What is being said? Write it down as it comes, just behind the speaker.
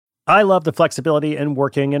I love the flexibility in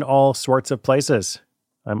working in all sorts of places.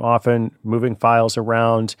 I'm often moving files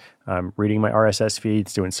around, reading my RSS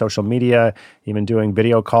feeds, doing social media, even doing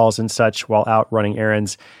video calls and such while out running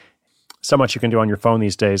errands. So much you can do on your phone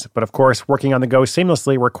these days. But of course, working on the go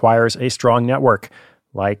seamlessly requires a strong network,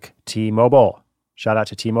 like T-Mobile. Shout out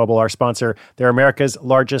to T-Mobile, our sponsor. They're America's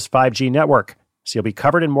largest 5G network, so you'll be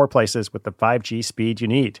covered in more places with the 5G speed you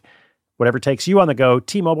need. Whatever takes you on the go,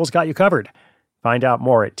 T-Mobile's got you covered. Find out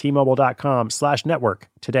more at T-Mobile.com/network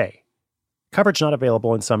today. Coverage not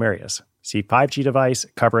available in some areas. See 5G device,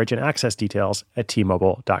 coverage, and access details at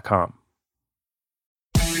T-Mobile.com.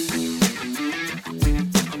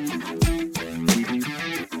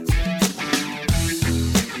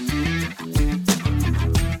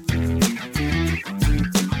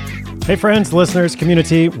 Hey friends, listeners,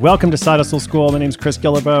 community, welcome to Side Hustle School. My name's Chris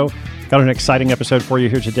Guillebeau. Got an exciting episode for you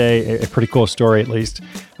here today, a pretty cool story at least.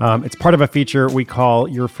 It's part of a feature we call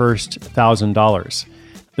Your First $1,000.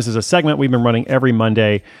 This is a segment we've been running every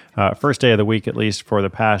Monday, first day of the week at least for the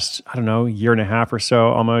past, year and a half or so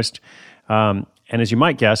almost. And as you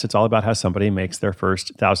might guess, it's all about how somebody makes their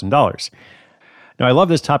first $1,000. Now, I love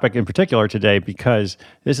this topic in particular today because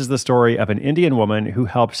this is the story of an Indian woman who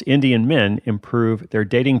helps Indian men improve their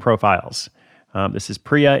dating profiles. This is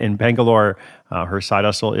Priya in Bangalore. Her side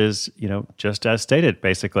hustle is, just as stated,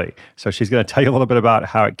 basically. So she's going to tell you a little bit about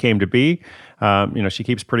how it came to be. She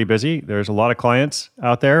keeps pretty busy. There's a lot of clients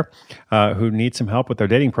out there who need some help with their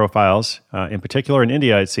dating profiles. In particular in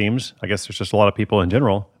India, it seems. I guess there's just a lot of people in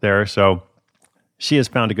general there. So she has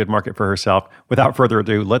found a good market for herself. Without further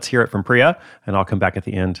ado, let's hear it from Priya, and I'll come back at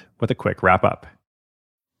the end with a quick wrap-up.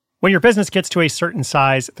 When your business gets to a certain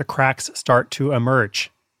size, the cracks start to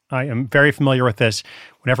emerge. I am very familiar with this.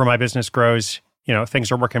 Whenever my business grows,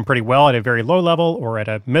 things are working pretty well at a very low level or at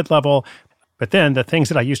a mid-level, but then the things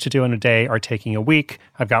that I used to do in a day are taking a week.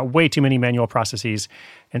 I've got way too many manual processes.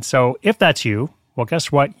 And so if that's you, well,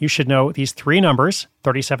 guess what? You should know these three numbers,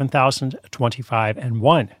 37,000, 25, and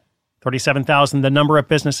 1. 37,000, the number of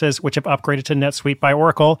businesses which have upgraded to NetSuite by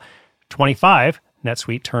Oracle. 25,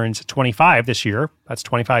 NetSuite turns 25 this year. That's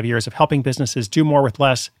 25 years of helping businesses do more with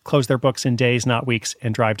less, close their books in days, not weeks,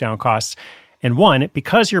 and drive down costs. And 1,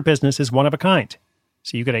 because your business is one of a kind.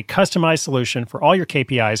 So you get a customized solution for all your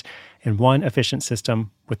KPIs in one efficient system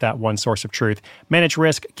with that one source of truth. Manage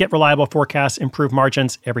risk, get reliable forecasts, improve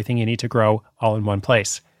margins, everything you need to grow all in one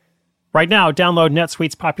place. Right now, download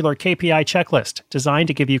NetSuite's popular KPI checklist, designed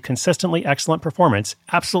to give you consistently excellent performance,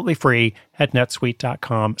 absolutely free at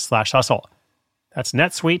netsuite.com/hustle. That's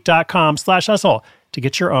netsuite.com/hustle to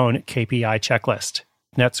get your own KPI checklist.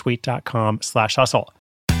 netsuite.com/hustle.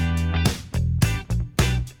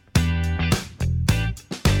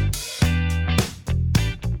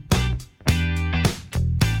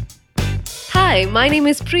 Hi, my name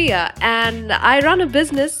is Priya, and I run a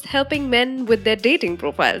business helping men with their dating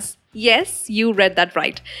profiles. Yes, you read that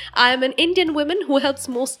right. I am an Indian woman who helps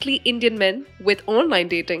mostly Indian men with online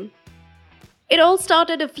dating. It all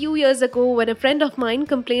started a few years ago when a friend of mine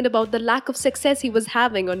complained about the lack of success he was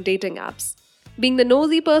having on dating apps. Being the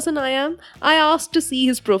nosy person I am, I asked to see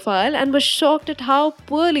his profile and was shocked at how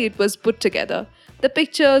poorly it was put together. The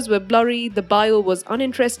pictures were blurry, the bio was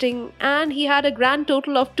uninteresting, and he had a grand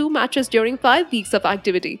total of 2 matches during 5 weeks of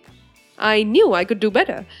activity. I knew I could do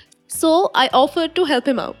better, so I offered to help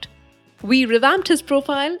him out. We revamped his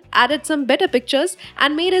profile, added some better pictures,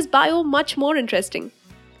 and made his bio much more interesting.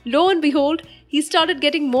 Lo and behold, he started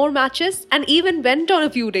getting more matches and even went on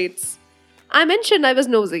a few dates. I mentioned I was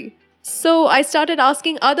nosy, so I started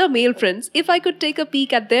asking other male friends if I could take a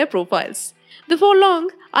peek at their profiles. Before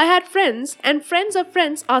long, I had friends and friends of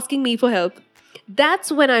friends asking me for help.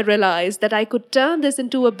 That's when I realized that I could turn this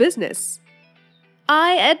into a business.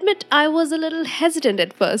 I admit I was a little hesitant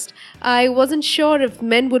at first. I wasn't sure if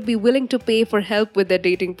men would be willing to pay for help with their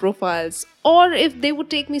dating profiles, or if they would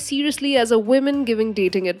take me seriously as a woman giving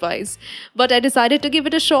dating advice. But I decided to give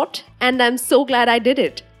it a shot, and I'm so glad I did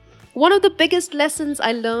it. One of the biggest lessons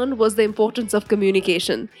I learned was the importance of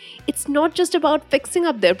communication. It's not just about fixing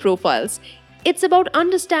up their profiles. It's about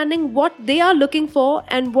understanding what they are looking for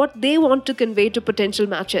and what they want to convey to potential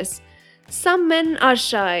matches. Some men are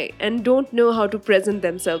shy and don't know how to present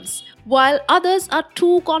themselves, while others are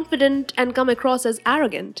too confident and come across as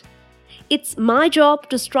arrogant. It's my job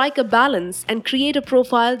to strike a balance and create a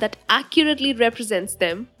profile that accurately represents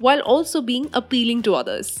them while also being appealing to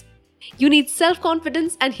others. You need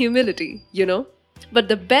self-confidence and humility, But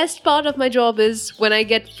the best part of my job is when I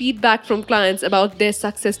get feedback from clients about their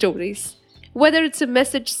success stories. Whether it's a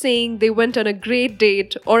message saying they went on a great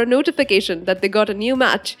date or a notification that they got a new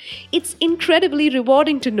match, it's incredibly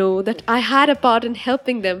rewarding to know that I had a part in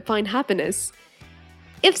helping them find happiness.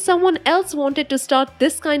 If someone else wanted to start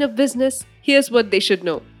this kind of business, here's what they should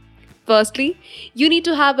know. Firstly, you need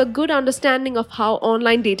to have a good understanding of how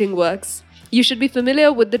online dating works. You should be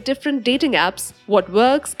familiar with the different dating apps, what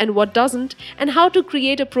works and what doesn't, and how to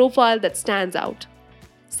create a profile that stands out.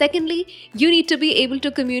 Secondly, you need to be able to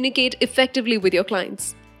communicate effectively with your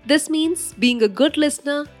clients. This means being a good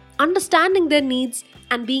listener, understanding their needs,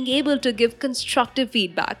 and being able to give constructive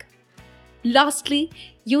feedback. Lastly,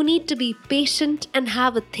 you need to be patient and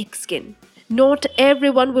have a thick skin. Not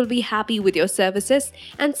everyone will be happy with your services,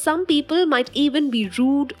 and some people might even be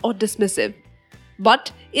rude or dismissive.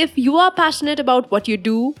 But if you are passionate about what you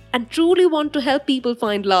do and truly want to help people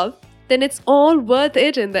find love, then it's all worth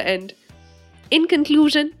it in the end. In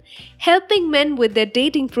conclusion, helping men with their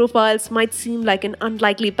dating profiles might seem like an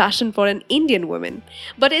unlikely passion for an Indian woman,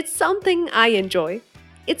 but it's something I enjoy.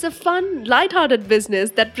 It's a fun, lighthearted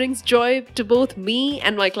business that brings joy to both me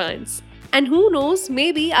and my clients. And who knows,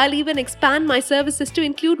 maybe I'll even expand my services to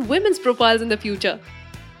include women's profiles in the future.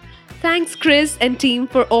 Thanks, Chris and team,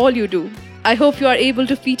 for all you do. I hope you are able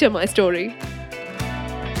to feature my story.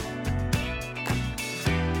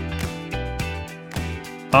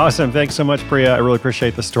 Awesome. Thanks so much, Priya. I really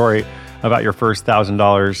appreciate the story about your first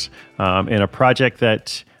 $1,000 in a project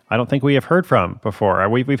that I don't think we have heard from before.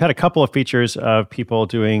 We've had a couple of features of people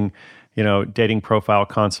doing, dating profile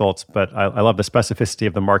consults, but I love the specificity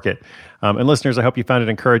of the market. And listeners, I hope you found it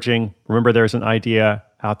encouraging. Remember, there's an idea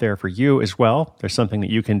out there for you as well. There's something that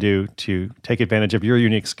you can do to take advantage of your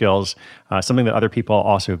unique skills, something that other people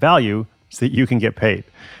also value so that you can get paid.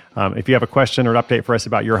 If you have a question or an update for us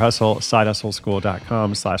about your hustle,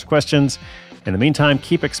 sidehustleschool.com/questions. In the meantime,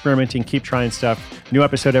 keep experimenting, keep trying stuff. New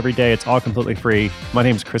episode every day. It's all completely free. My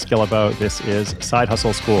name is Chris Guillebeau. This is Side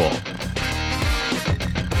Hustle School.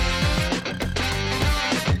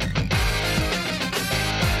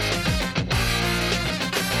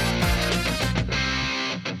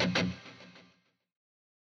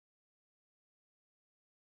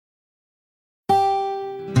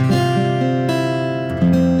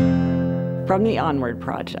 From the Onward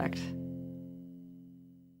Project.